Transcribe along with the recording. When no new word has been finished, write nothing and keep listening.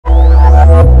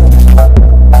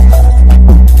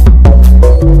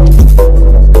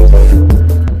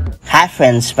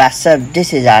friends, what's up?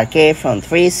 This is RK from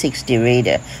 360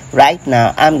 Reader. Right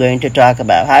now I'm going to talk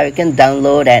about how you can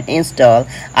download and install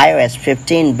iOS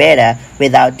 15 beta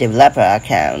without developer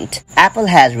account. Apple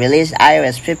has released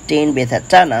iOS 15 with a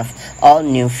ton of all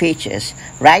new features.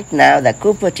 Right now the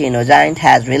Cupertino giant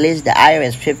has released the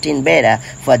iOS 15 beta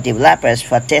for developers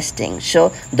for testing.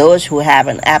 So those who have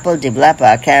an Apple developer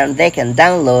account, they can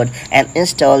download and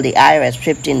install the iOS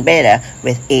 15 beta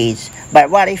with ease. But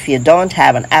what if you don't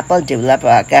have an Apple developer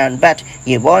account but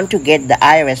you want to get the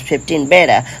iOS 15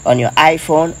 beta on your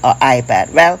iPhone or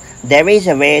iPad? Well, there is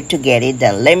a way to get it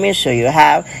done. Let me show you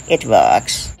how it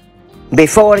works.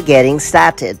 Before getting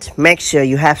started, make sure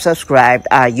you have subscribed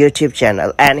our YouTube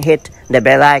channel and hit the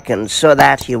bell icon so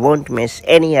that you won't miss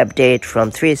any update from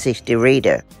 360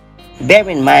 Reader. Bear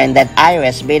in mind that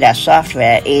iOS beta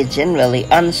software is generally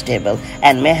unstable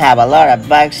and may have a lot of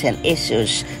bugs and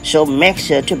issues, so make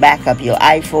sure to back up your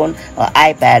iPhone or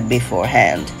iPad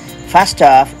beforehand. First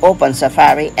off, open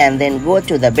Safari and then go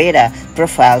to the beta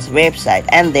profiles website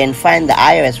and then find the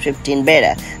iOS 15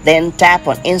 beta. Then tap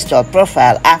on install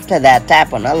profile. After that,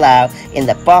 tap on allow in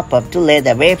the pop-up to let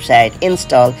the website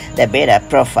install the beta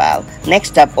profile.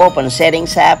 Next up, open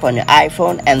settings app on your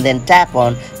iPhone and then tap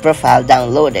on profile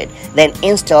downloaded. Then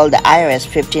install the iOS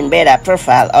 15 beta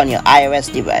profile on your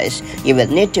iOS device. You will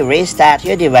need to restart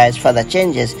your device for the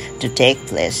changes to take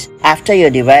place. After your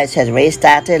device has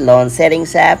restarted, launch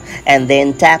settings app and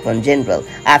then tap on general.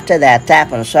 After that,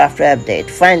 tap on software update.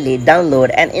 Finally,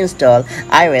 download and install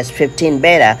iOS 15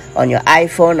 beta on your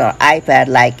iPhone or iPad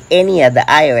like any other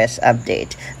iOS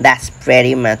update. That's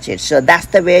pretty much it. So that's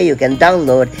the way you can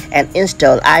download and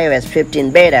install iOS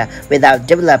 15 beta without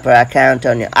developer account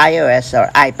on your iOS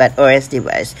or iPadOS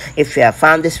device. If you have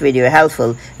found this video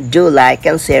helpful, do like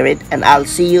and share it, and I'll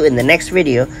see you in the next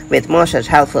video with more such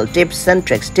helpful tips and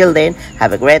tricks. Till then,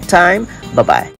 have a great time. Bye-bye.